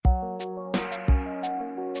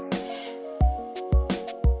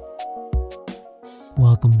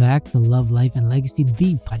Welcome back to Love, Life, and Legacy,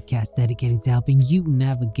 the podcast dedicated to helping you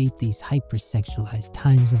navigate these hypersexualized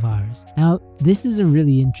times of ours. Now, this is a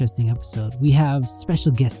really interesting episode. We have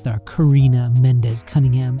special guest star Karina Mendez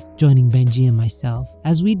Cunningham joining Benji and myself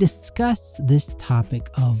as we discuss this topic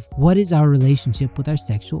of what is our relationship with our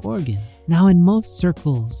sexual organ. Now, in most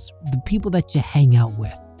circles, the people that you hang out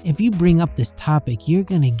with, if you bring up this topic, you're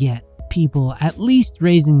going to get people at least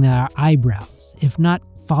raising their eyebrows, if not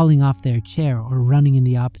falling off their chair or running in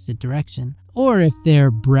the opposite direction. Or if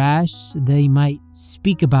they're brash, they might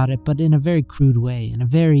speak about it, but in a very crude way, in a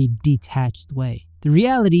very detached way. The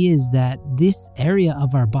reality is that this area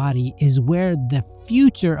of our body is where the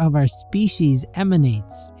future of our species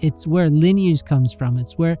emanates. It's where lineage comes from.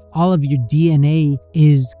 It's where all of your DNA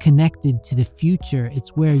is connected to the future.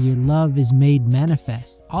 It's where your love is made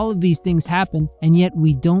manifest. All of these things happen, and yet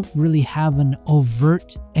we don't really have an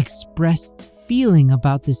overt, expressed feeling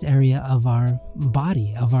about this area of our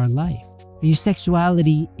body, of our life. Your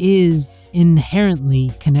sexuality is inherently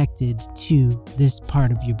connected to this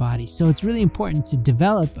part of your body. So it's really important to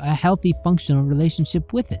develop a healthy, functional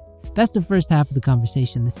relationship with it. That's the first half of the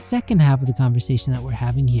conversation. The second half of the conversation that we're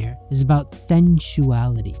having here is about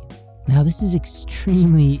sensuality. Now, this is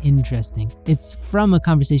extremely interesting. It's from a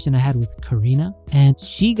conversation I had with Karina, and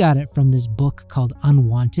she got it from this book called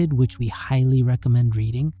Unwanted, which we highly recommend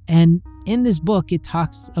reading. And in this book, it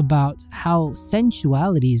talks about how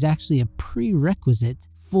sensuality is actually a prerequisite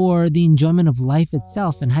for the enjoyment of life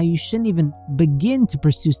itself, and how you shouldn't even begin to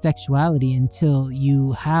pursue sexuality until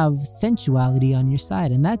you have sensuality on your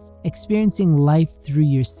side. And that's experiencing life through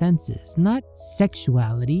your senses, not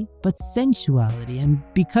sexuality, but sensuality. And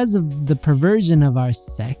because of the perversion of our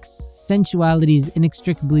sex, sensuality is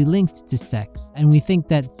inextricably linked to sex. And we think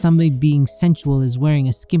that somebody being sensual is wearing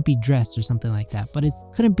a skimpy dress or something like that, but it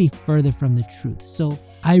couldn't be further from the truth. So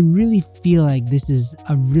I really feel like this is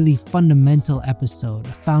a really fundamental episode,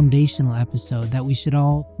 a foundational episode that we should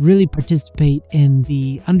all really participate in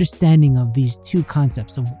the understanding of these two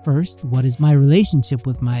concepts of, first, what is my relationship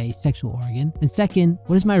with my sexual organ? And second,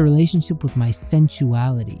 what is my relationship with my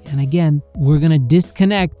sensuality? And again, we're going to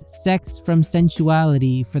disconnect sex from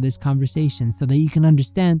sensuality for this conversation so that you can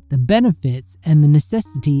understand the benefits and the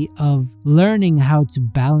necessity of learning how to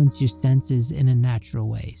balance your senses in a natural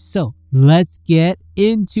way. So let's get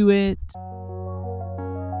into it.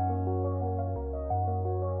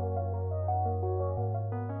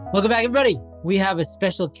 Welcome back, everybody. We have a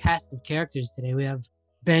special cast of characters today. We have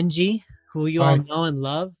Benji, who you all know and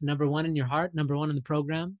love, number one in your heart, number one in the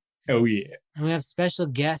program. Oh, yeah. And we have special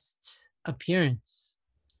guest appearance.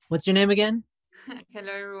 What's your name again?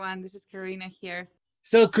 Hello, everyone. This is Karina here.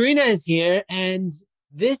 So Karina is here, and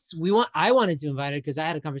I wanted to invite her because I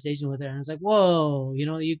had a conversation with her, and I was like, whoa,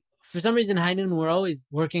 for some reason, High Noon, we're always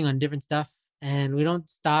working on different stuff, and we don't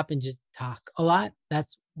stop and just talk a lot.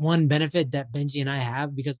 That's one benefit that Benji and I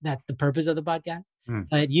have, because that's the purpose of the podcast.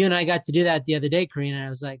 But you and I got to do that the other day, Karina. And I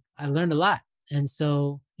was like, I learned a lot. And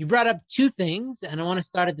so you brought up two things, and I want to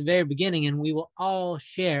start at the very beginning, and we will all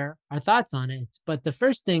share our thoughts on it. But the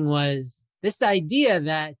first thing was this idea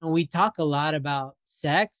that we talk a lot about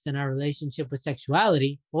sex and our relationship with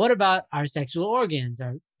sexuality. What about our sexual organs,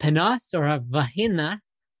 our penis or our vagina?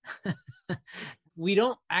 We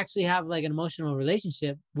don't actually have like an emotional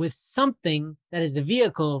relationship with something that is the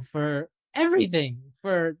vehicle for everything,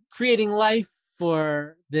 for creating life,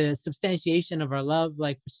 for the substantiation of our love,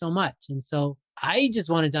 like for so much. And so I just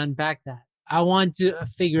wanted to unpack that. I want to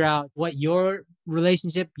figure out what your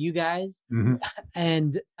relationship, you guys,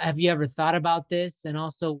 and have you ever thought about this? And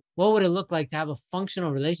also, what would it look like to have a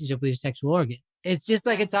functional relationship with your sexual organ? It's just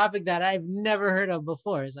like a topic that I've never heard of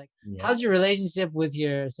before. It's like, how's your relationship with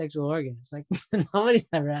your sexual organ? It's like, nobody's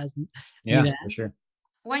ever asked me that. For sure.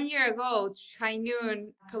 1 year ago, High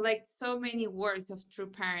Noon collected so many words of true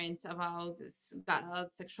parents about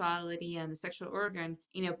sexuality and the sexual organ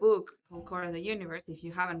in a book called Core of the Universe. If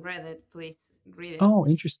you haven't read it, please read it. Oh,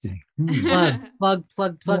 interesting. Plug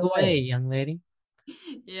away, young lady.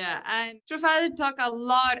 Yeah, and True Father talk a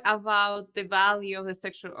lot about the value of the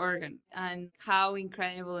sexual organ and how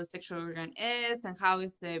incredible the sexual organ is, and how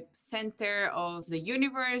it's the center of the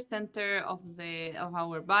universe, center of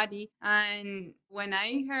our body. And when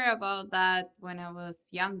I heard about that when I was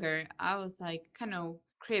younger, I was like kind of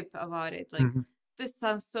creeped about it, like. This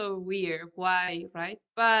sounds so weird. Why, right?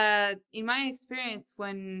 But in my experience,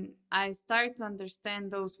 when I start to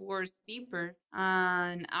understand those words deeper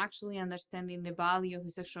and actually understanding the value of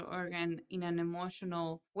the sexual organ in an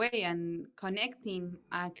emotional way and connecting,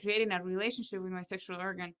 creating a relationship with my sexual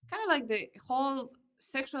organ, kind of like the whole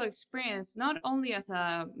sexual experience, not only as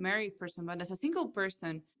a married person, but as a single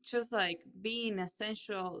person, just like being a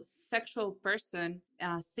sensual sexual person,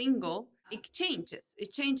 single, it changes.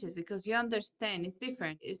 It changes because you understand it's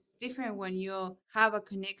different. It's different when you have a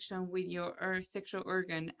connection with your sexual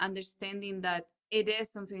organ, understanding that it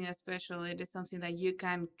is something special. It is something that you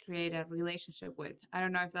can create a relationship with. I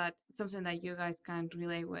don't know if that's something that you guys can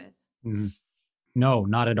relate with. Mhm. No,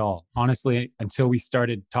 not at all. Honestly, until we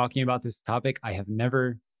started talking about this topic, I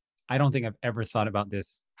don't think I've ever thought about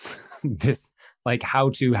this, this, like how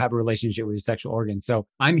to have a relationship with your sexual organs. So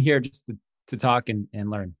I'm here just to talk and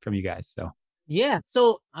learn from you guys. So Yeah,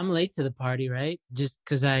 so I'm late to the party, right? Just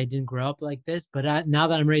because I didn't grow up like this. But now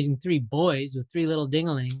that I'm raising three boys with three little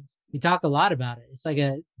dinglings, we talk a lot about it. It's like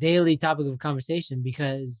a daily topic of conversation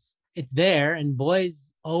because it's there, and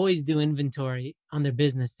boys always do inventory on their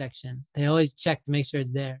business section. They always check to make sure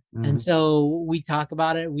it's there. And so we talk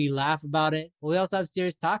about it, we laugh about it, but we also have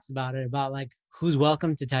serious talks about it, about like who's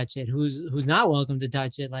welcome to touch it, who's not welcome to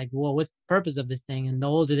touch it, like, well, what's the purpose of this thing? And the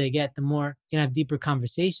older they get, the more you can have deeper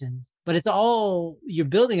conversations. But it's all, you're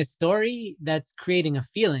building a story that's creating a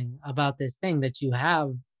feeling about this thing that you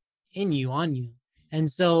have in you, on you. And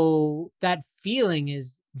so that feeling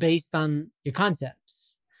is based on your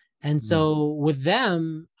concepts. And so with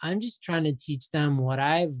them, I'm just trying to teach them what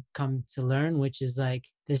I've come to learn, which is like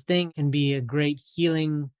this thing can be a great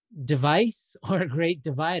healing device or a great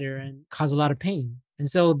divider and cause a lot of pain. And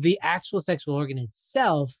so the actual sexual organ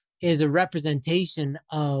itself is a representation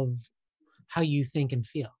of how you think and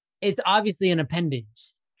feel. It's obviously an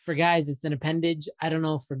appendage. For guys, it's an appendage. I don't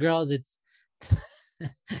know. For girls, it's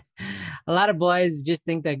a lot of boys just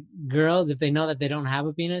think that girls, if they know that they don't have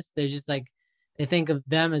a penis, they're just like, they think of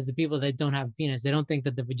them as the people that don't have a penis. They don't think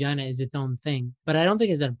that the vagina is its own thing. But I don't think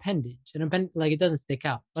it's an appendage. Like, it doesn't stick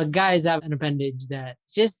out. But guys have an appendage that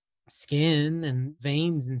just skin and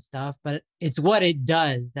veins and stuff, but it's what it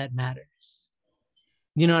does that matters.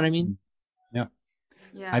 You know what I mean? Yeah.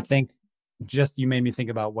 Yeah. I think just you made me think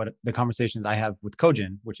about what the conversations I have with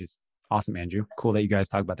Kojin, which is awesome, Andrew. Cool that you guys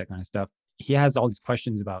talk about that kind of stuff. He has all these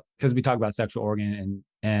questions about, because we talk about sexual organ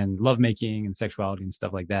and lovemaking and sexuality and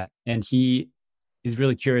stuff like that. And he is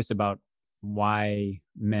really curious about why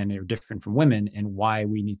men are different from women and why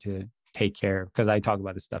we need to take care. Because I talk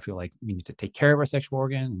about this stuff, feel like we need to take care of our sexual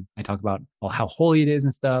organ. And I talk about, well, how holy it is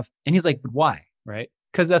and stuff. And he's like, but why? Right?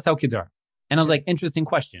 Because that's how kids are. And I was like, interesting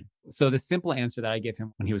question. So the simple answer that I gave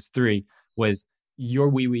him when he was 3 was, your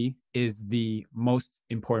wee-wee is the most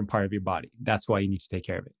important part of your body. That's why you need to take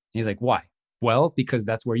care of it. And he's like, why? Well, because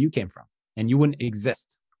that's where you came from. And you wouldn't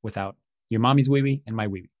exist without your mommy's wee-wee and my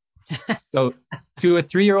wee-wee. So to a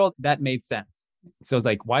 3-year-old, that made sense. So it's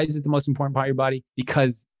like, why is it the most important part of your body?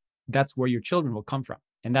 Because that's where your children will come from.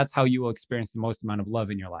 And that's how you will experience the most amount of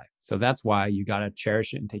love in your life. So that's why you got to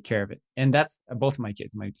cherish it and take care of it. And that's both of my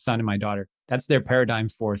kids, my son and my daughter. That's their paradigm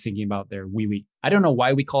for thinking about their wee-wee. I don't know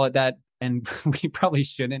why we call it that. And we probably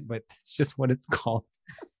shouldn't, but it's just what it's called.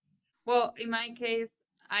 Well, in my case,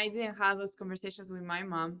 I didn't have those conversations with my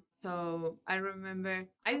mom. So I remember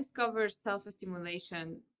I discovered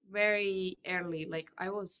self-stimulation very early. Like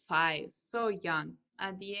I was 5, so young.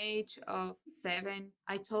 At the age of 7,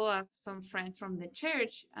 I told some friends from the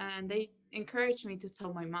church and they encouraged me to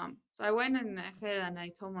tell my mom. So I went ahead and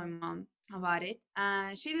I told my mom about it,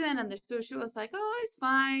 and she didn't understand. She was like, oh, it's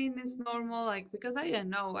fine, it's normal, like, because I didn't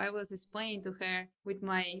know. I was explaining to her with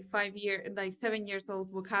my 7 years old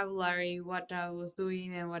vocabulary what I was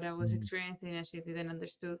doing and what I was experiencing, and she didn't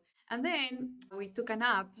understand. And then we took a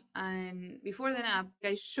nap, and before the nap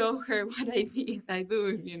I showed her what I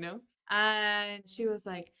do. And she was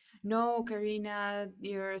like, no, Karina,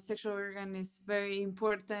 your sexual organ is very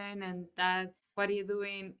important, and that what are you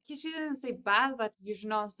doing? She didn't say bad, but you're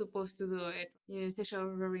not supposed to do it. Your sexual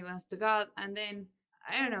organ belongs to God. And then,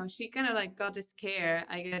 I don't know, she kind of like got scared,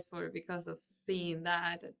 I guess, because of seeing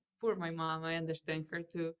that. Poor my mom, I understand her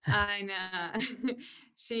too. And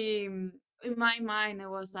she, in my mind, I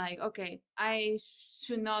was like, okay, I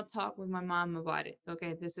should not talk with my mom about it.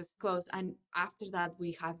 Okay, this is close. And after that,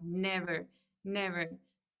 we have never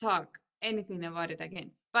talk anything about it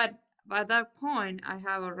again. But by that point, I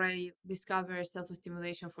have already discovered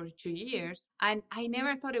self-stimulation for 2 years, and I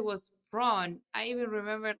never thought it was wrong. I even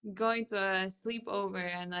remember going to a sleepover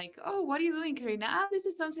and like, oh, what are you doing, Karina? Ah, this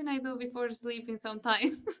is something I do before sleeping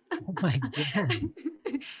sometimes. Oh my God.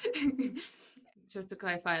 Just to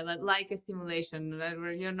clarify, like a simulation, right,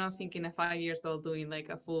 where you're not thinking a 5 years old doing like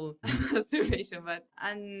a full masturbation, but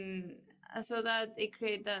and so that it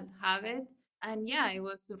created that habit. And yeah, it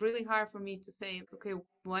was really hard for me to say, okay,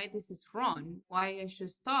 why this is wrong, why I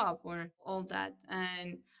should stop, or all that.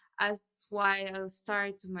 And as why I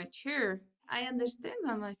started to mature, I understand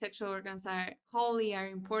that my sexual organs are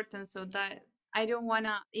important, so that I don't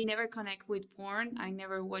wanna. I never connect with porn. I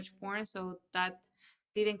never watch porn, so that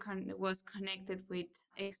didn't was connected with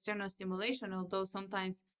external stimulation. Although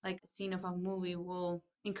sometimes, like a scene of a movie will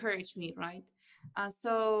encourage me, right?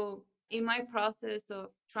 So in my process of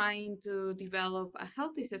trying to develop a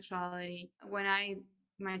healthy sexuality, when I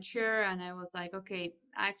mature and I was like, okay,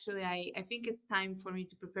 actually, I think it's time for me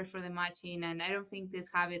to prepare for the matching, and I don't think this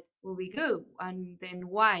habit will be good. And then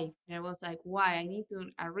why? And I was like, why? I need to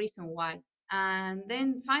a reason why. And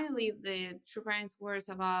then finally, the true parents' words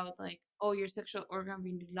about like, oh, your sexual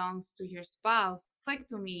organ belongs to your spouse clicked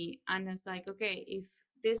to me, and it's like, okay, if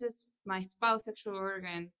this is my spouse sexual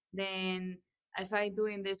organ, then if I'm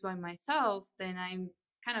doing this by myself, then I'm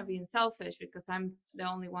kind of being selfish because I'm the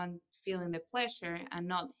only one feeling the pleasure and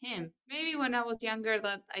not him. Maybe when I was younger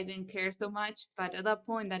that I didn't care so much, but at that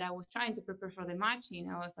point that I was trying to prepare for the matching,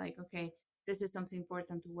 I was like, okay, this is something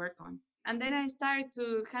important to work on. And then I started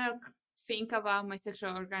to kind of think about my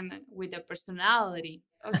sexual organ with a personality.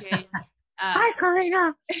 Okay. Hi,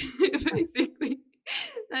 Karina. Basically.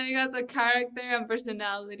 Then it has a character and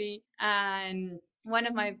personality. And one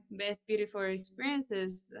of my best beautiful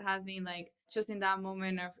experiences has been like just in that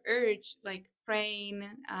moment of urge, like praying,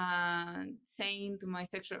 saying to my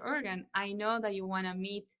sexual organ, I know that you want to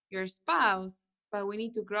meet your spouse, but we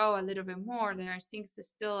need to grow a little bit more. There are things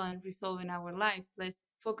still unresolved in our lives. Let's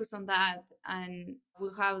focus on that and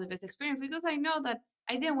we'll have the best experience, because I know that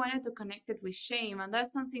I didn't want it to connect it with shame. And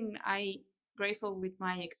that's something I grateful with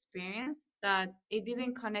my experience, that it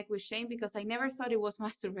didn't connect with shame, because I never thought it was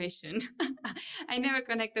masturbation. I never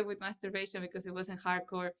connected with masturbation because it wasn't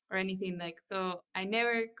hardcore or anything like. So I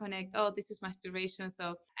never connect, oh, this is masturbation.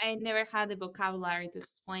 So I never had the vocabulary to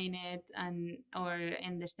explain it and or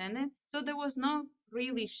understand it. So there was no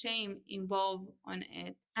really shame involved on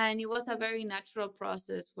it, and it was a very natural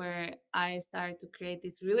process where I started to create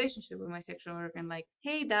this relationship with my sexual organ, like,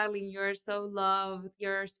 hey darling, you're so loved,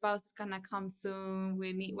 your spouse is gonna come soon,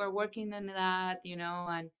 we're working on that,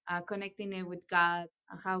 and connecting it with God,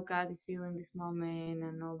 how God is feeling this moment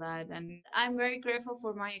and all that. And I'm very grateful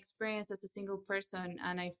for my experience as a single person,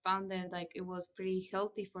 and I found that like it was pretty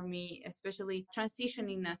healthy for me, especially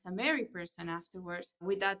transitioning as a married person afterwards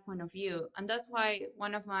with that point of view. And that's why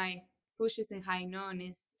one of my pushes in High Noon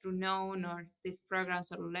is through Known or these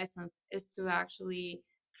programs or lessons is to actually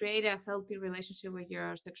create a healthy relationship with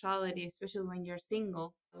your sexuality, especially when you're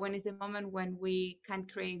single, when it's a moment when we can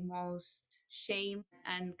create most shame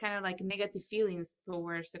and kind of like negative feelings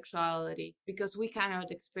towards sexuality because we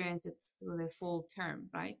cannot experience it through the full term,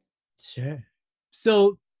 right? Sure.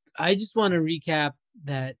 So I just want to recap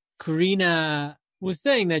that Karina was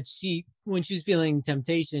saying that when she was feeling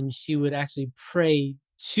temptation, she would actually pray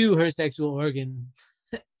to her sexual organ,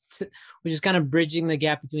 which is kind of bridging the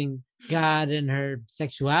gap between God and her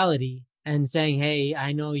sexuality and saying, hey,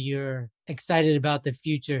 I know you're excited about the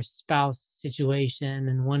future spouse situation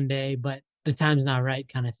and one day, but the time's not right,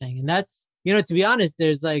 kind of thing. And that's, to be honest,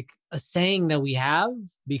 there's like a saying that we have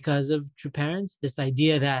because of true parents, this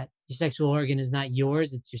idea that your sexual organ is not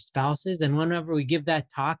yours, it's your spouse's. And whenever we give that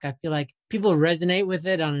talk, I feel like people resonate with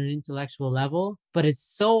it on an intellectual level, but it's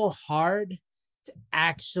so hard to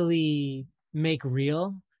actually make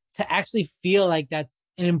real, to actually feel like that's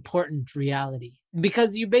an important reality,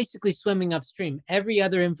 because you're basically swimming upstream. Every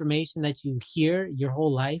other information that you hear your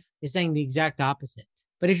whole life is saying the exact opposite.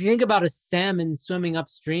 But if you think about a salmon swimming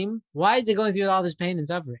upstream, why is it going through all this pain and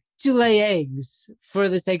suffering? To lay eggs for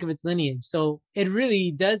the sake of its lineage. So it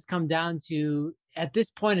really does come down to, at this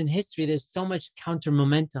point in history, there's so much counter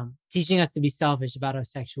momentum teaching us to be selfish about our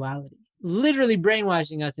sexuality, literally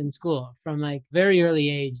brainwashing us in school from like very early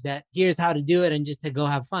age that here's how to do it and just to go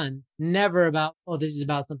have fun. Never about, oh, this is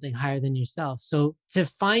about something higher than yourself. So to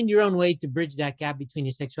find your own way to bridge that gap between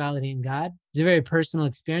your sexuality and God is a very personal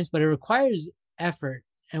experience, but it requires effort,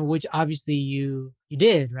 and which obviously you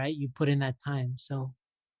did, right? You put in that time. So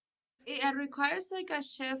it requires like a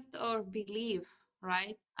shift or belief,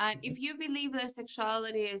 right? And if you believe that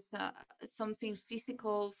sexuality is something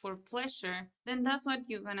physical for pleasure, then that's what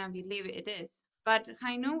you're gonna believe it is. But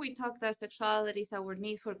I know we talked that sexuality is our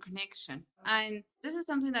need for connection. And this is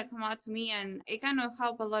something that come out to me, and it kind of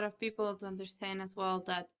help a lot of people to understand as well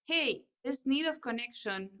that, hey, this need of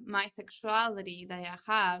connection, my sexuality that I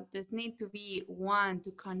have, this need to be one,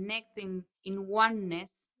 to connect in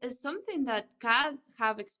oneness, is something that God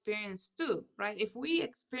have experienced too, right? If we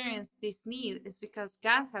experience this need, it's because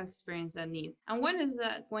God has experienced that need. And when is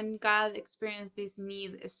that when God experienced this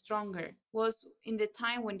need stronger? Was in the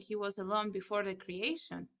time when he was alone before the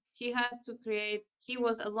creation. he has to create, he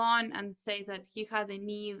was alone and say that he had the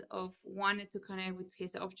need of wanting to connect with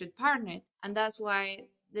his object partner. And that's why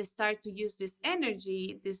they start to use this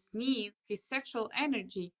energy, this need, his sexual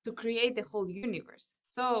energy to create the whole universe.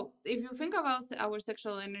 So if you think about our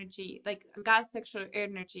sexual energy, like God's sexual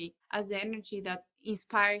energy as the energy that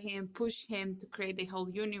inspired him, pushed him to create the whole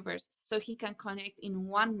universe so he can connect in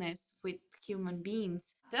oneness with human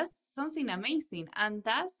beings, that's something amazing. And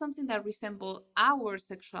that's something that resembles our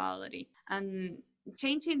sexuality. And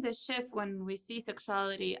changing the shift when we see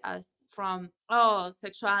sexuality as from, oh,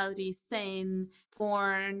 sexuality, sin,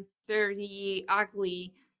 porn, dirty,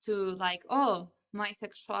 ugly, to like, oh, my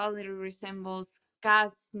sexuality resembles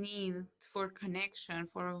God's need for connection,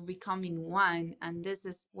 for becoming one. And this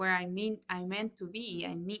is where I meant to be.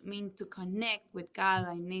 I mean to connect with God.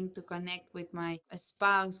 I need to connect with my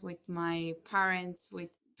spouse, with my parents, with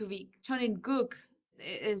to be Choninguk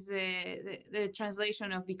is the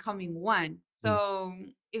translation of becoming one. So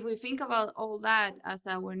if we think about all that as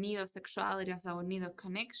our need of sexuality, as our need of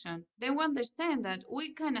connection, then we understand that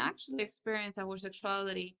we can actually experience our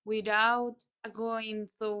sexuality without going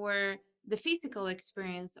through the physical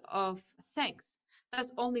experience of sex.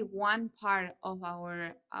 That's only one part of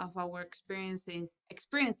our experiences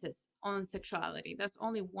on sexuality. That's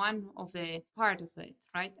only one of the part of it,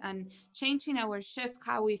 right? And changing our shift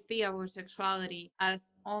how we see our sexuality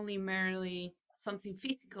as only merely something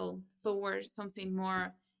physical towards something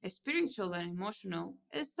more spiritual and emotional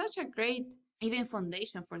is such a great even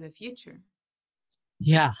foundation for the future.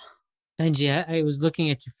 Yeah. Benji, I was looking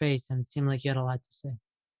at your face and it seemed like you had a lot to say.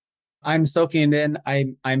 I'm soaking it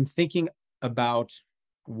in. I'm thinking about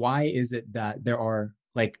why is it that there are,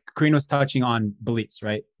 like Karina was touching on beliefs,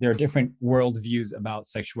 right? There are different worldviews about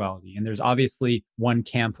sexuality. And there's obviously one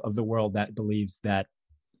camp of the world that believes that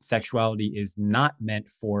sexuality is not meant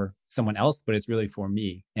for someone else, but it's really for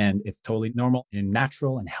me. And it's totally normal and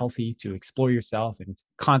natural and healthy to explore yourself. And it's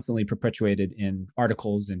constantly perpetuated in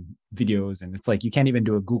articles and videos. And it's like, you can't even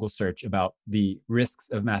do a Google search about the risks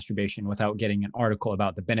of masturbation without getting an article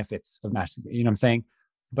about the benefits of masturbation. You know what I'm saying?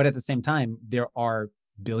 But at the same time, there are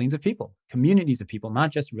billions of people, communities of people,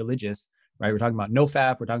 not just religious, right? We're talking about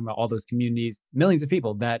NoFap. We're talking about all those communities, millions of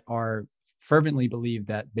people that are fervently believe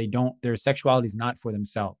that their sexuality is not for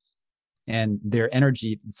themselves, and their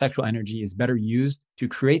energy, sexual energy, is better used to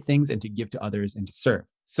create things and to give to others and to serve.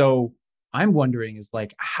 So I'm wondering is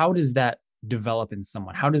like, how does that develop in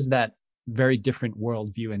someone? How does that very different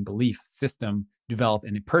worldview and belief system develop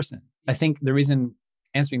in a person? I think the reason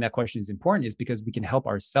answering that question is important is because we can help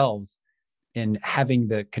ourselves in having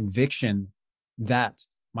the conviction that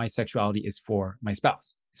my sexuality is for my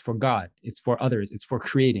spouse. It's for God. It's for others. It's for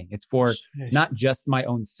creating. It's for not just my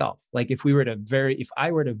own self. Like if I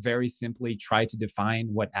were to very simply try to define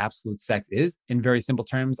what absolute sex is in very simple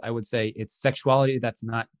terms, I would say it's sexuality that's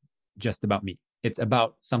not just about me. It's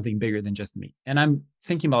about something bigger than just me. And I'm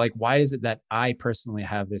thinking about like, why is it that I personally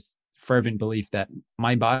have this fervent belief that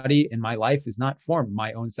my body and my life is not for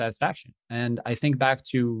my own satisfaction? And I think back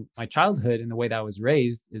to my childhood and the way that I was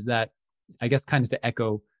raised is that, I guess kind of to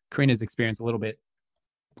echo Karina's experience a little bit,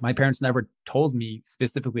 my parents never told me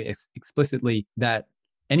specifically, explicitly that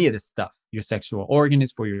any of this stuff, your sexual organ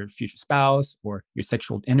is for your future spouse, or your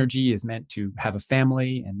sexual energy is meant to have a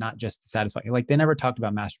family and not just to satisfy. Like they never talked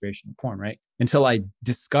about masturbation and porn, right? Until I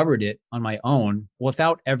discovered it on my own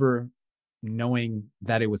without ever knowing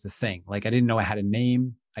that it was a thing. Like I didn't know I had a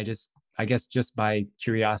name. I guess just by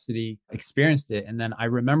curiosity, experienced it. And then I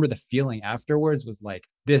remember the feeling afterwards was like,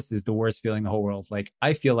 this is the worst feeling in the whole world. Like,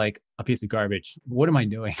 I feel like a piece of garbage. What am I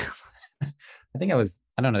doing? I think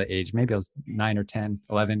I don't know the age, maybe I was 9 or 10,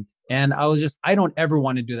 11. And I don't ever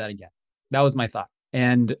want to do that again. That was my thought.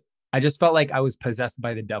 And I just felt like I was possessed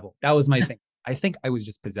by the devil. That was my thing. I think I was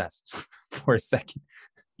just possessed for a second.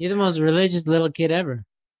 You're the most religious little kid ever.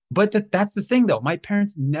 But that's the thing, though. My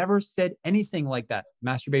parents never said anything like that.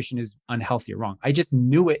 Masturbation is unhealthy or wrong. I just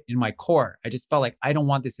knew it in my core. I just felt like I don't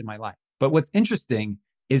want this in my life. But what's interesting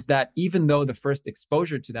is that even though the first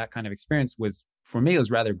exposure to that kind of experience was, for me, it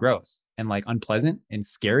was rather gross and like unpleasant and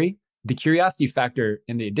scary, the curiosity factor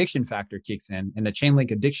and the addiction factor kicks in, and the chain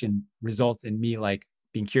link addiction results in me like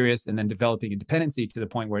being curious and then developing a dependency to the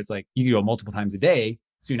point where it's like you can go multiple times a day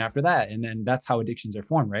soon after that. And then that's how addictions are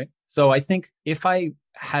formed, right? So I think if I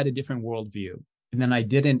had a different worldview and then I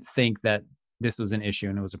didn't think that this was an issue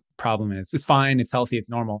and it was a problem and it's fine, it's healthy,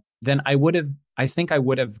 it's normal, then I think I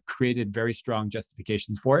would have created very strong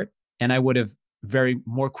justifications for it. And I would have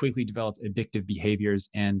more quickly developed addictive behaviors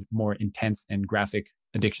and more intense and graphic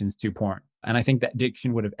addictions to porn. And I think that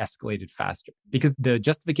addiction would have escalated faster because the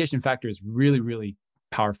justification factor is really, really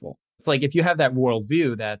powerful. It's like if you have that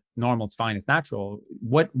worldview that normal, it's fine, it's natural,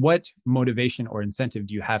 what motivation or incentive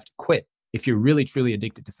do you have to quit if you're really truly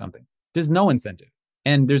addicted to something? There's no incentive.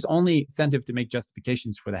 And there's only incentive to make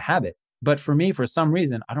justifications for the habit. But for me, for some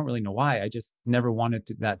reason, I don't really know why. I just never wanted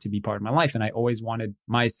that to be part of my life. And I always wanted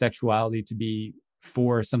my sexuality to be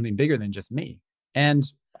for something bigger than just me. And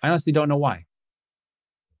I honestly don't know why.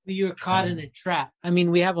 You're caught in a trap. I mean,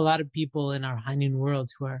 we have a lot of people in our high noon world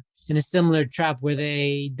who are in a similar trap where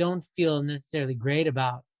they don't feel necessarily great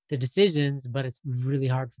about the decisions, but it's really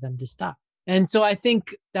hard for them to stop. And so I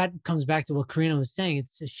think that comes back to what Karina was saying.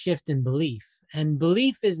 It's a shift in belief. And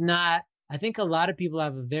belief is not, I think a lot of people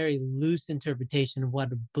have a very loose interpretation of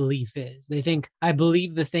what a belief is. They think, I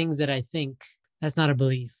believe the things that I think. That's not a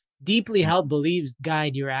belief. Deeply held beliefs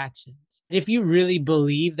guide your actions. If you really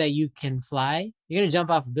believe that you can fly, you're going to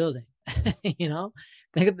jump off a building. You know,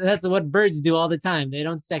 that's what birds do all the time. They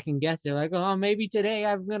don't second guess. They're like, oh, maybe today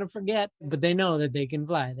I'm going to forget, but they know that they can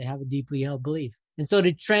fly. They have a deeply held belief. And so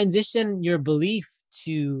to transition your belief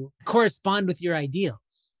to correspond with your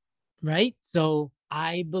ideals, right? So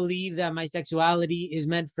I believe that my sexuality is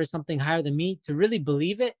meant for something higher than me. To really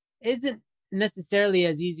believe it isn't necessarily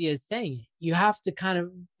as easy as saying it. You have to kind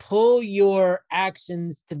of pull your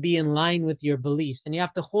actions to be in line with your beliefs, and you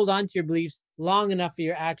have to hold on to your beliefs long enough for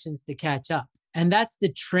your actions to catch up. And that's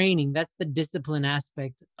the training, that's the discipline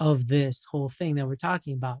aspect of this whole thing that we're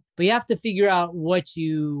talking about. But you have to figure out what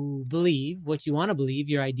you believe, what you want to believe,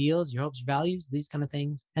 your ideals, your hopes, your values, these kind of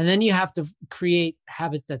things. And then you have to create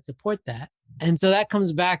habits that support that. And so that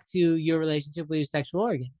comes back to your relationship with your sexual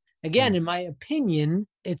organ. Again, in my opinion,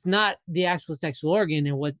 it's not the actual sexual organ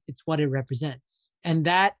and it's what it represents. And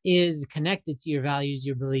that is connected to your values,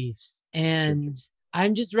 your beliefs. And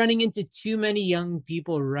I'm just running into too many young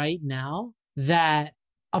people right now that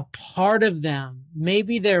a part of them,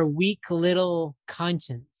 maybe their weak little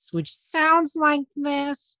conscience, which sounds like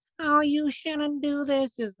this, oh, you shouldn't do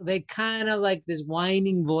this, is they kind of like this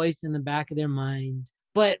whining voice in the back of their mind.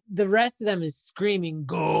 But the rest of them is screaming,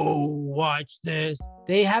 go watch this.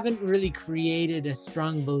 They haven't really created a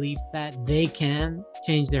strong belief that they can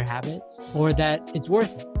change their habits or that it's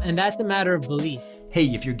worth it. And that's a matter of belief.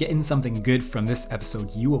 Hey, if you're getting something good from this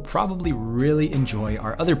episode, you will probably really enjoy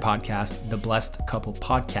our other podcast, the Blessed Couple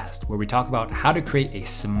Podcast, where we talk about how to create a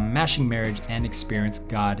smashing marriage and experience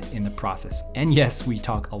God in the process. And yes, we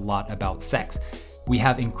talk a lot about sex. We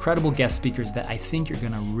have incredible guest speakers that I think you're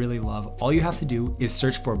going to really love. All you have to do is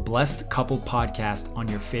search for Blessed Couple Podcast on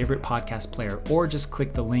your favorite podcast player, or just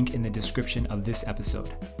click the link in the description of this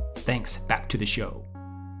episode. Thanks. Back to the show.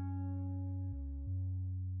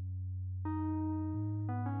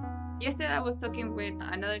 Yesterday, I was talking with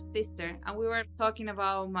another sister, and we were talking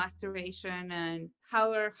about masturbation and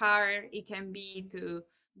how hard it can be to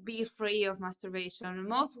be free of masturbation.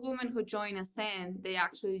 Most women who join Ascend, they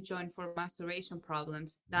actually join for masturbation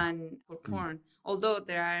problems than for porn. Although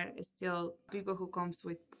there are still people who comes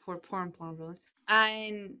for porn problems.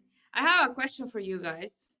 And I have a question for you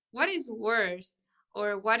guys. What is worse,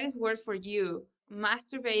 or what is worse for you,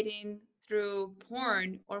 masturbating through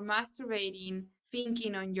porn or masturbating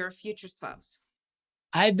thinking on your future spouse?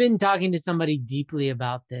 I've been talking to somebody deeply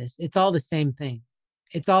about this. It's all the same thing.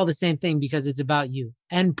 It's all the same thing because it's about you.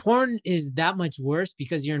 And porn is that much worse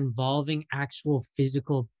because you're involving actual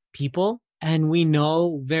physical people. And we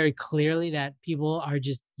know very clearly that people are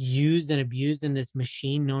just used and abused in this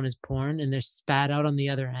machine known as porn, and they're spat out on the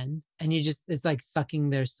other end. And it's like sucking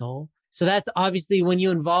their soul. So that's obviously when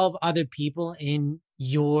you involve other people in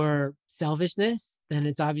your selfishness, then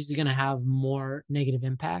it's obviously going to have more negative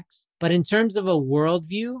impacts. But in terms of a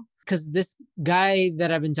worldview, because this guy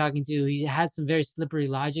that I've been talking to, he has some very slippery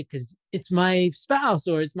logic because it's my spouse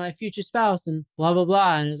or it's my future spouse and blah, blah,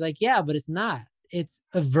 blah. And it's like, yeah, but it's not. It's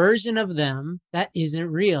a version of them that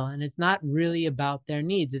isn't real. And it's not really about their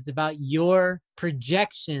needs. It's about your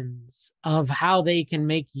projections of how they can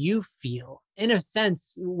make you feel. In a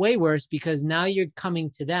sense, way worse, because now you're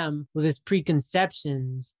coming to them with this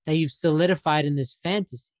preconceptions that you've solidified in this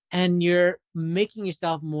fantasy. And you're making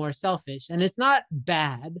yourself more selfish. And it's not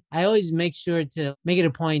bad. I always make sure to make it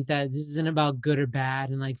a point that this isn't about good or bad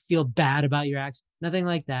and like feel bad about your actions. Nothing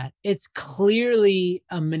like that. It's clearly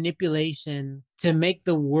a manipulation to make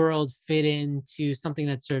the world fit into something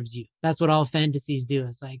that serves you. That's what all fantasies do.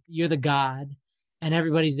 It's like you're the god and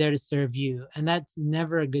everybody's there to serve you. And that's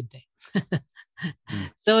never a good thing.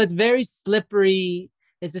 So it's very slippery.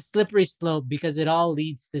 It's a slippery slope because it all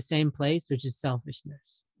leads to the same place, which is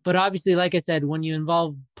selfishness. But obviously, like I said, when you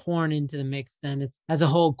involve porn into the mix, then that's a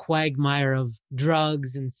whole quagmire of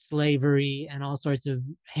drugs and slavery and all sorts of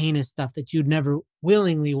heinous stuff that you'd never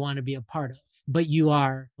willingly want to be a part of. but you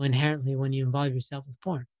are inherently when you involve yourself with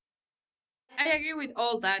porn. I agree with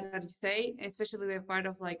all that you say, especially the part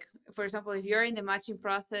of like, for example, if you're in the matching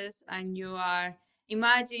process and you are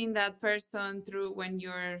imagining that person through when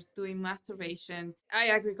you're doing masturbation, I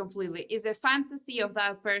agree completely. It's a fantasy of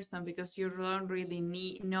that person because you don't really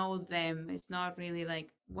know them. It's not really like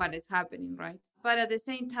what is happening, right? But at the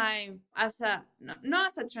same time, as a not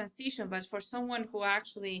as a transition, but for someone who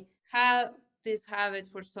actually had this habit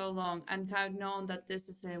for so long and have known that this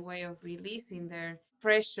is a way of releasing their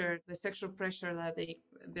pressure, the sexual pressure that they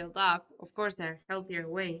build up. Of course, there are healthier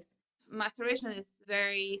ways. Masturbation is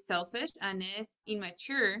very selfish and is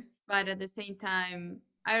immature, but at the same time,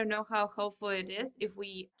 I don't know how helpful it is if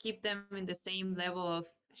we keep them in the same level of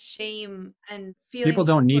shame and feeling. People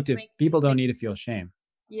don't need to feel shame.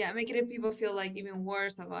 Yeah, making people feel like even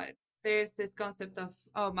worse about it. There's this concept of,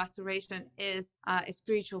 oh, masturbation is a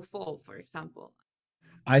spiritual fault, for example.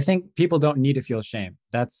 I think people don't need to feel shame.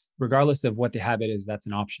 That's regardless of what the habit is, that's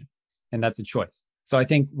an option and that's a choice. So I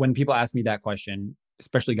think when people ask me that question,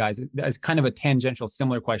 especially guys, it's kind of a tangential,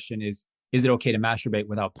 similar question is it okay to masturbate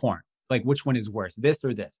without porn? Like, which one is worse, this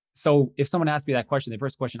or this? So if someone asks me that question, the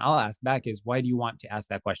first question I'll ask back is, why do you want to ask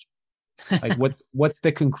that question? Like, what's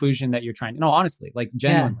the conclusion that you're trying to, no, honestly, like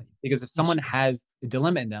genuinely, because if someone has a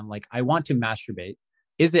dilemma in them, like, I want to masturbate,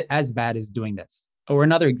 is it as bad as doing this? Or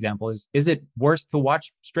another example is it worse to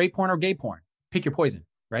watch straight porn or gay porn? Pick your poison,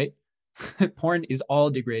 right? Porn is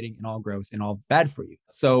all degrading and all gross and all bad for you.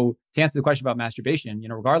 So to answer the question about masturbation,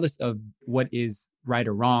 regardless of what is right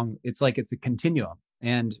or wrong, it's like it's a continuum.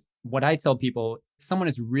 And what I tell people, if someone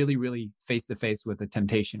is really, really face to face with a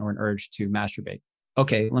temptation or an urge to masturbate,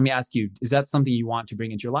 okay, let me ask you, is that something you want to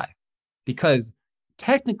bring into your life? Because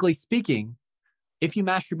technically speaking, if you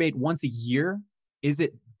masturbate once a year, is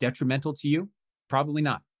it detrimental to you? Probably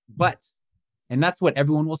not. But, and that's what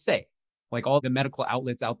everyone will say, like all the medical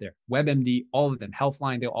outlets out there, WebMD, all of them,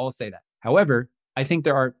 Healthline, they'll all say that. However, I think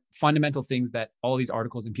there are fundamental things that all these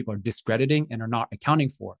articles and people are discrediting and are not accounting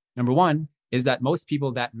for. Number one is that most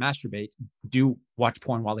people that masturbate do watch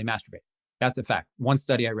porn while they masturbate. That's a fact. One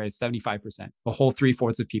study I read is 75%. A whole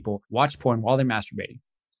 3/4 of people watch porn while they're masturbating.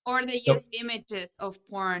 Or they use images of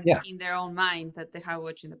porn in their own mind that they have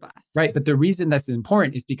watched in the past. Right. But the reason that's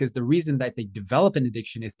important is because the reason that they develop an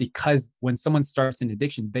addiction is because when someone starts an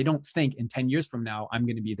addiction, they don't think in 10 years from now, I'm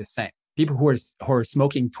going to be the same. People who are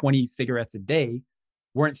smoking 20 cigarettes a day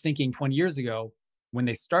weren't thinking 20 years ago when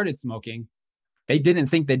they started smoking, they didn't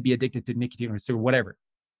think they'd be addicted to nicotine or whatever.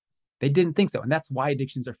 They didn't think so. And that's why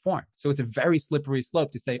addictions are formed. So it's a very slippery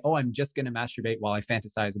slope to say, oh, I'm just going to masturbate while I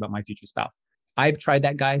fantasize about my future spouse. I've tried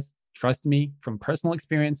that, guys. Trust me, from personal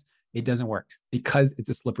experience, it doesn't work because it's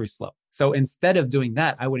a slippery slope. So instead of doing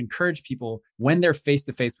that, I would encourage people when they're face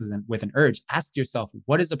to face with an urge, ask yourself,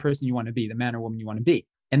 what is the person you want to be, the man or woman you want to be?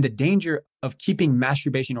 And the danger of keeping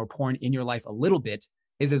masturbation or porn in your life a little bit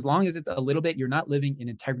is as long as it's a little bit, you're not living in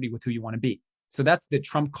integrity with who you want to be. So that's the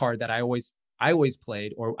trump card that I always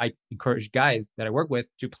played, or I encourage guys that I work with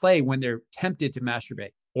to play when they're tempted to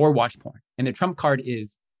masturbate or watch porn. And the trump card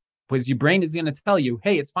is, because your brain is going to tell you,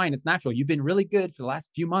 hey, it's fine. It's natural. You've been really good for the last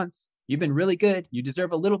few months. You've been really good. You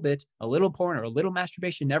deserve a little bit, a little porn or a little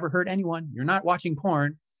masturbation. Never hurt anyone. You're not watching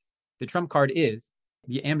porn. The trump card is,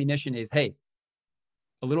 the ammunition is, hey,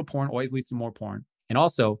 a little porn always leads to more porn. And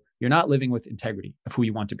also, you're not living with integrity of who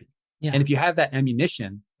you want to be. Yeah. And if you have that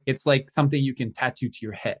ammunition, it's like something you can tattoo to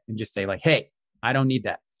your head and just say like, hey, I don't need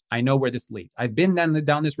that. I know where this leads. I've been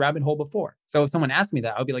down this rabbit hole before. So if someone asked me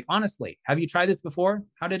that, I'll be like, honestly, have you tried this before?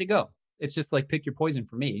 How did it go? It's just like, pick your poison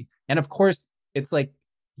for me. And of course, it's like,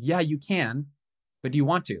 yeah, you can, but do you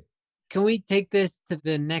want to? Can we take this to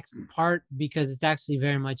the next part? Because it's actually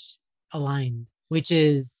very much aligned, which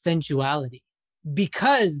is sensuality.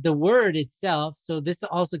 Because the word itself, so this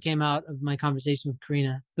also came out of my conversation with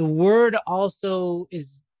Karina, the word also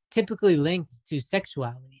is typically linked to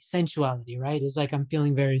sensuality, right? It's like I'm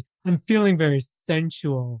feeling very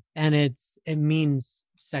sensual, and it means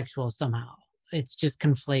sexual somehow. It's just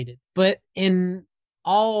conflated. But in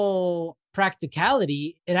all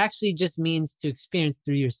practicality, it actually just means to experience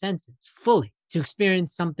through your senses fully, to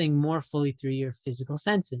experience something more fully through your physical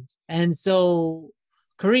senses. And so,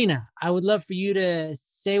 Karina, I would love for you to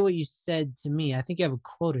say what you said to me. I think you have a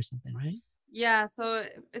quote or something, right? Yeah, so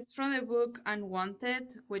it's from the book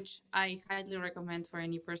Unwanted, which I highly recommend for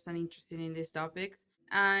any person interested in these topics.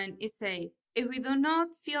 And it says, if we do not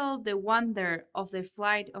feel the wonder of the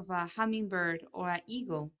flight of a hummingbird or an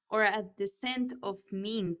eagle or at the scent of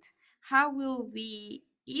mint, how will we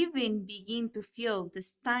even begin to feel the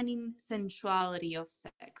stunning sensuality of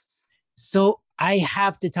sex? So I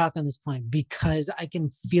have to talk on this point because I can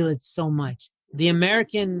feel it so much. The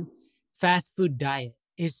American fast food diet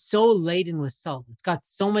is so laden with salt. It's got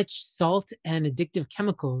so much salt and addictive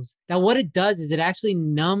chemicals that what it does is it actually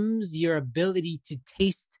numbs your ability to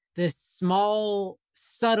taste the small,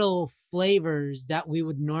 subtle flavors that we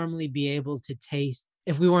would normally be able to taste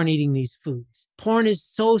if we weren't eating these foods. Porn is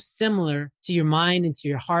so similar to your mind and to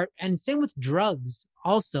your heart. And same with drugs.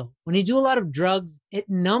 Also, when you do a lot of drugs, it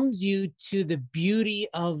numbs you to the beauty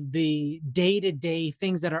of the day-to-day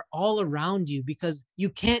things that are all around you because you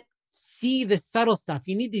can't see the subtle stuff.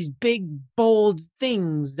 You need these big, bold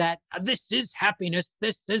things that this is happiness,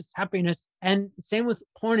 this is happiness. And same with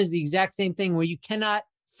porn is the exact same thing where you cannot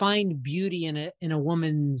find beauty in a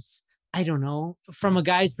woman's, I don't know, from a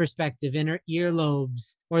guy's perspective, in her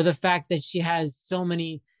earlobes, or the fact that she has so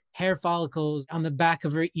many hair follicles on the back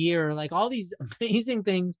of her ear, like all these amazing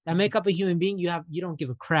things that make up a human being. You don't give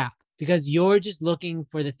a crap because you're just looking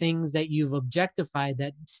for the things that you've objectified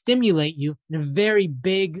that stimulate you in a very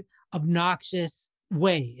big, obnoxious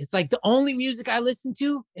way. It's like the only music I listen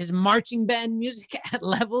to is marching band music at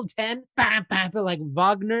level 10, bam, bam, like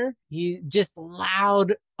Wagner. Just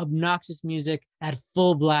loud, obnoxious music at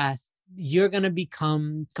full blast. You're going to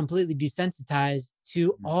become completely desensitized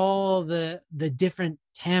to all the different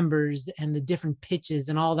timbres and the different pitches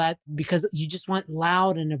and all that because you just want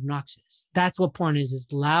loud and obnoxious. That's what porn is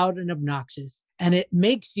loud and obnoxious. And it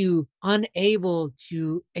makes you unable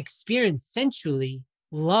to experience sensually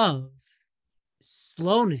love,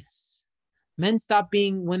 slowness. Men stop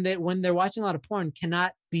being, when they're watching a lot of porn,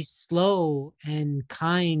 cannot be slow and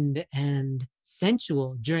kind and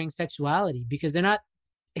sensual during sexuality because they're not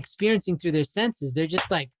experiencing through their senses. They're just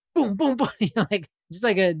like boom, boom, boom, like just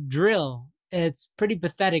like a drill. It's pretty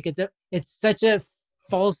pathetic. It's such a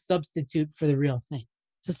false substitute for the real thing.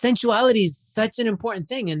 So sensuality is such an important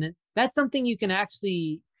thing, and that's something you can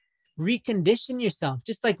actually recondition yourself.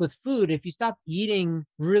 Just like with food, if you stop eating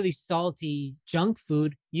really salty junk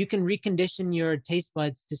food, you can recondition your taste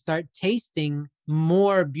buds to start tasting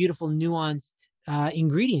more beautiful, nuanced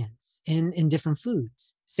ingredients in different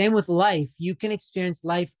foods. Same with life. You can experience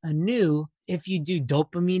life anew if you do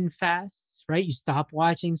dopamine fasts, right? You stop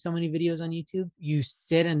watching so many videos on YouTube. You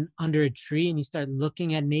sit under a tree and you start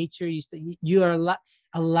looking at nature. You are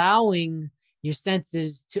allowing your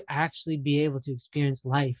senses to actually be able to experience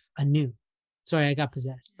life anew. Sorry, I got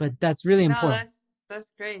possessed, but that's really important.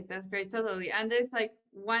 That's great. That's great. Totally. And there's like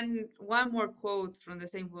one more quote from the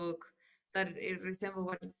same book that it resembles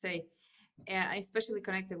what you say, especially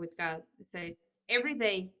connected with God. It says, every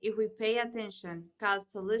day, if we pay attention, God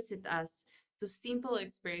solicits us to simple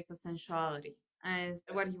experience of sensuality. As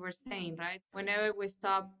what you were saying, right? Whenever we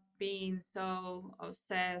stop being so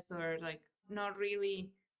obsessed or like not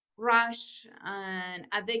really rush and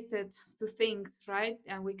addicted to things, right?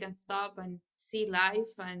 And we can stop and see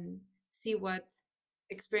life and see what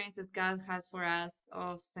experiences God has for us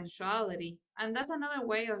of sensuality. And that's another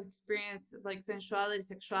way of experience, like sensuality,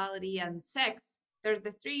 sexuality, and sex. They're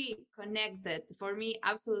the three connected. For me,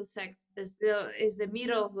 absolute sex is the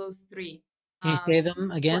middle of those three. Can you say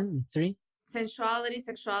them again? Three? Sensuality,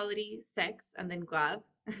 sexuality, sex, and then God.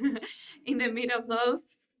 In the middle of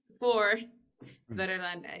those four, it's better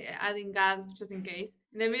than adding God just in case.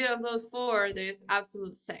 In the middle of those four, there's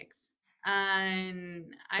absolute sex.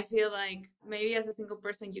 And I feel like maybe as a single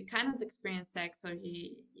person, you cannot experience sex, or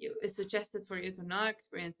it's suggested for you to not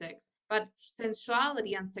experience sex. But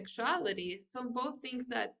sensuality and sexuality, so both things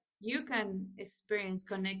that you can experience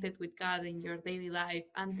connected with God in your daily life.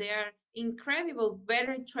 And they're incredible,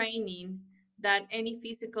 better training than any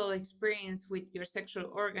physical experience with your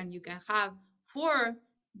sexual organ you can have for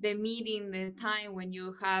the meeting, the time when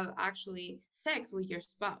you have actually sex with your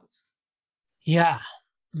spouse. Yeah,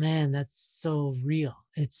 man, that's so real.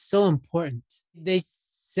 It's so important. They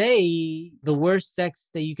say the worst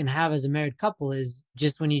sex that you can have as a married couple is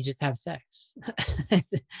just when you just have sex.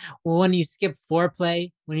 When you skip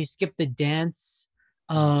foreplay, when you skip the dance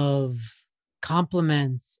of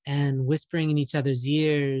compliments and whispering in each other's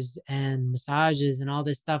ears and massages and all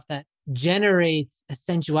this stuff that generates a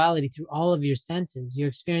sensuality through all of your senses. You're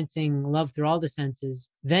experiencing love through all the senses.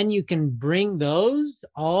 Then you can bring those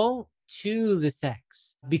all to the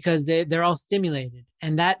sex because they're all stimulated,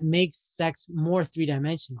 and that makes sex more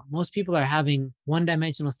three-dimensional. Most people are having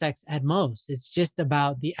one-dimensional sex at most. It's just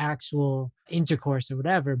about the actual intercourse or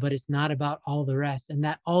whatever, but it's not about all the rest. And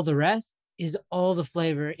that all the rest is all the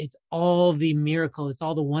flavor, it's all the miracle, it's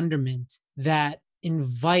all the wonderment that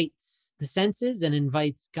invites the senses and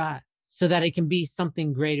invites God, so that it can be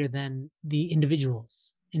something greater than the individual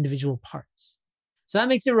parts. So that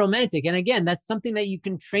makes it romantic. And again, that's something that you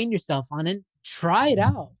can train yourself on. And try it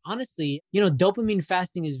out. Honestly, dopamine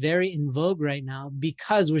fasting is very in vogue right now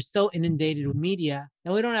because we're so inundated with media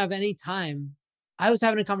that we don't have any time. I was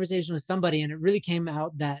having a conversation with somebody and it really came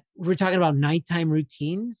out that we're talking about nighttime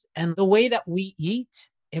routines and the way that we eat.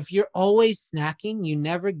 If you're always snacking, you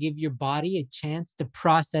never give your body a chance to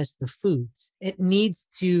process the foods. It needs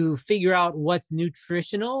to figure out what's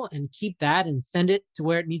nutritional and keep that and send it to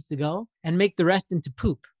where it needs to go and make the rest into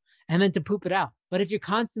poop and then to poop it out. But if you're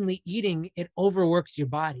constantly eating, it overworks your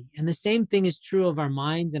body. And the same thing is true of our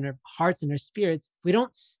minds and our hearts and our spirits. We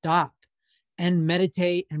don't stop and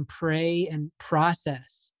meditate and pray and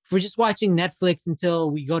process. If we're just watching Netflix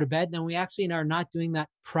until we go to bed, then we actually are not doing that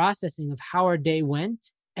processing of how our day went.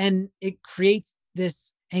 And it creates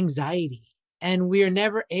this anxiety. And we are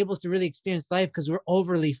never able to really experience life because we're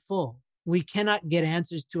overly full. We cannot get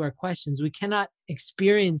answers to our questions. We cannot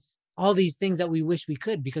experience all these things that we wish we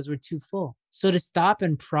could because we're too full. So to stop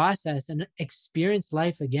and process and experience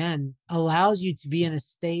life again allows you to be in a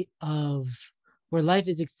state of where life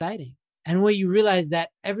is exciting. And where you realize that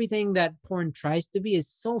everything that porn tries to be is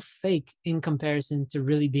so fake in comparison to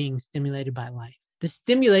really being stimulated by life. The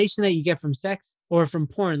stimulation that you get from sex or from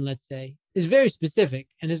porn, let's say, is very specific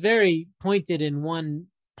and is very pointed in one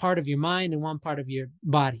part of your mind and one part of your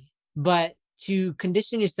body. But to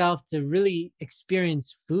condition yourself to really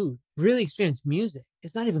experience food, really experience music,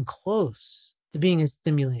 it's not even close to being as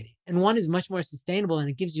stimulating. And one is much more sustainable and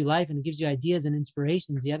it gives you life and it gives you ideas and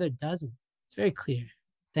inspirations. The other doesn't. It's very clear.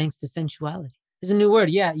 Thanks to sensuality. There's a new word.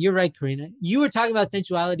 Yeah, you're right, Karina. You were talking about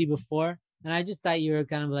sensuality before, and I just thought you were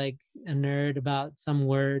kind of like a nerd about some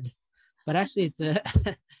word. But actually, it's a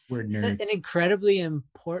Word nerd. an incredibly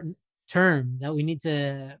important term that we need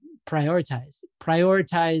to prioritize.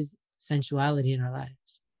 Prioritize sensuality in our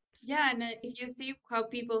lives. Yeah, and if you see how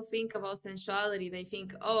people think about sensuality, they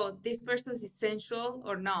think, oh, this person is sensual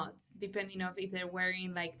or not, depending on if they're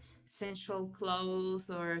wearing like sensual clothes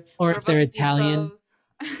or Or if they're provocative Italian. clothes.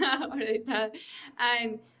 Or that.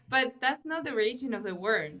 And but that's not the origin of the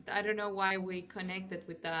word. I don't know why we connected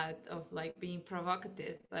with that of like being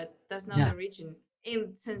provocative, but that's not Yeah. the origin.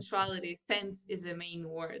 In sensuality, sense is the main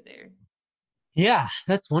word there. Yeah,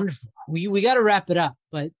 that's wonderful. We got to wrap it up,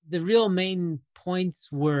 but the real main points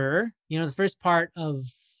were, the first part of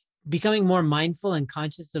becoming more mindful and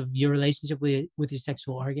conscious of your relationship with your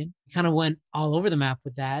sexual organ. We kind of went all over the map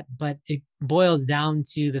with that, but it boils down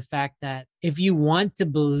to the fact that if you want to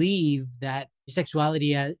believe that your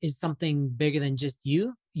sexuality is something bigger than just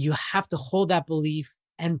you have to hold that belief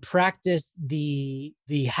and practice the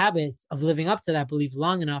habits of living up to that belief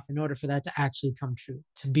long enough in order for that to actually come true,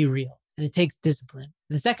 to be real. And it takes discipline.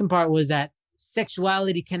 And the second part was that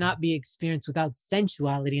sexuality cannot be experienced without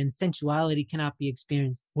sensuality, and sensuality cannot be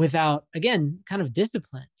experienced without, again, kind of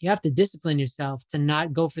discipline. You have to discipline yourself to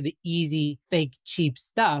not go for the easy, fake, cheap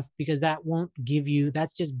stuff because that won't give you,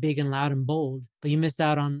 that's just big and loud and bold, but you miss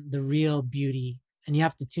out on the real beauty and you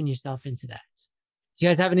have to tune yourself into that. Do you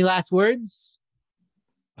guys have any last words?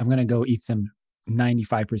 I'm going to go eat some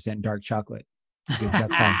 95% dark chocolate because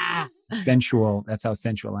that's how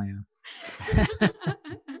sensual I am.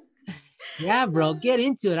 Yeah, bro, get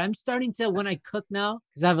into it. I'm starting to, when I cook now,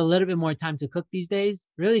 because I have a little bit more time to cook these days,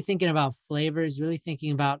 really thinking about flavors, really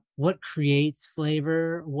thinking about what creates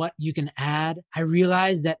flavor, what you can add. I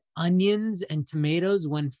realized that onions and tomatoes,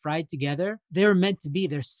 when fried together, they're meant to be,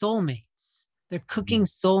 they're soulmates. They're cooking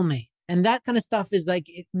soulmates. And that kind of stuff is like,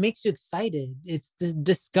 it makes you excited. It's the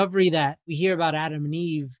discovery that we hear about Adam and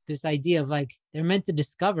Eve, this idea of like, they're meant to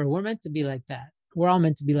discover. We're meant to be like that. We're all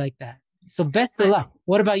meant to be like that. So best of luck.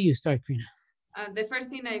 What about you? Sorry, Karina. The first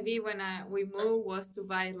thing I did when we moved was to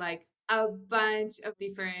buy like a bunch of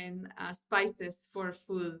different spices for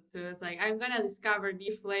food. So it's like, I'm going to discover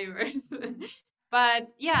new flavors.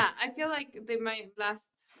 But yeah, I feel like my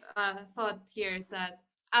last thought here is that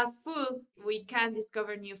as food, we can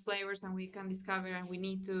discover new flavors and we can discover and we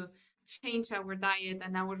need to change our diet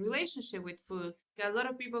and our relationship with food. A lot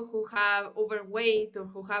of people who have overweight or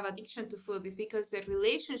who have addiction to food is because their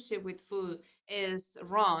relationship with food is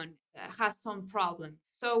wrong, has some problem.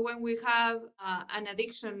 So when we have an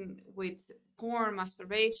addiction with porn,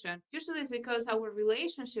 masturbation, usually it's because our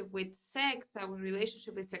relationship with sex, our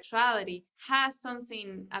relationship with sexuality has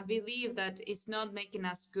something, a belief that is not making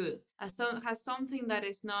us good, has something that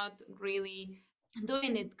is not really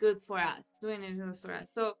doing it good for us,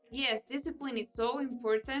 So yes, discipline is so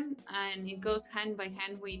important, and it goes hand by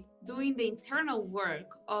hand with doing the internal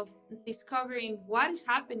work of discovering what is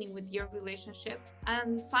happening with your relationship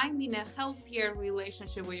and finding a healthier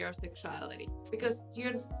relationship with your sexuality, because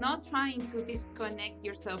you're not trying to disconnect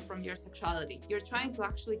yourself from your sexuality. You're trying to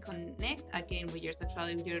actually connect again with your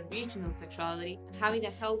sexuality, with your original sexuality, and having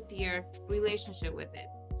a healthier relationship with it.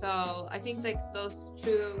 So I think like those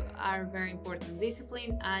two are very important.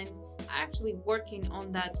 Discipline and actually working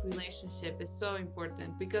on that relationship is so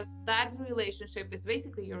important, because that relationship is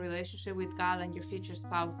basically your relationship with God and your future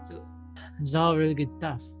spouse too. It's all really good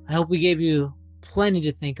stuff. I hope we gave you plenty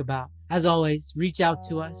to think about. As always, reach out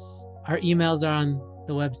to us. Our emails are on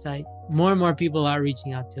the website. More and more people are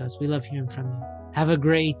reaching out to us. We love hearing from you. Have a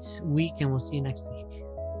great week, and we'll see you next week.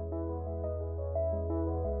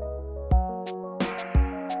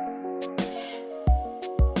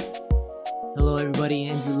 Hello, everybody.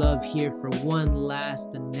 Andrew Love here for one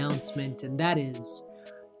last announcement, and that is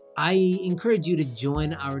I encourage you to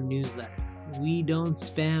join our newsletter. We don't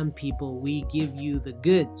spam people. We give you the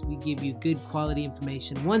goods. We give you good quality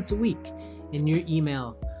information once a week in your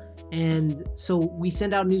email. And so we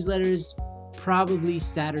send out newsletters probably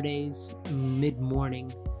Saturdays,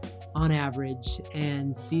 mid-morning on average.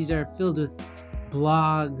 And these are filled with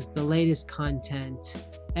blogs, the latest content,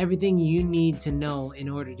 everything you need to know in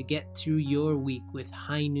order to get through your week with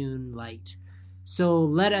High Noon Light. So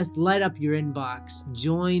let us light up your inbox.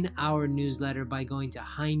 Join our newsletter by going to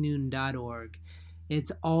highnoon.org.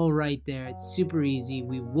 It's all right there. It's super easy.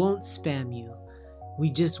 We won't spam you. We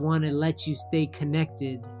just want to let you stay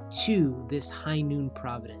connected to this High Noon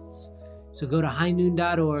Providence. So go to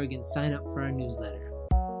highnoon.org and sign up for our newsletter.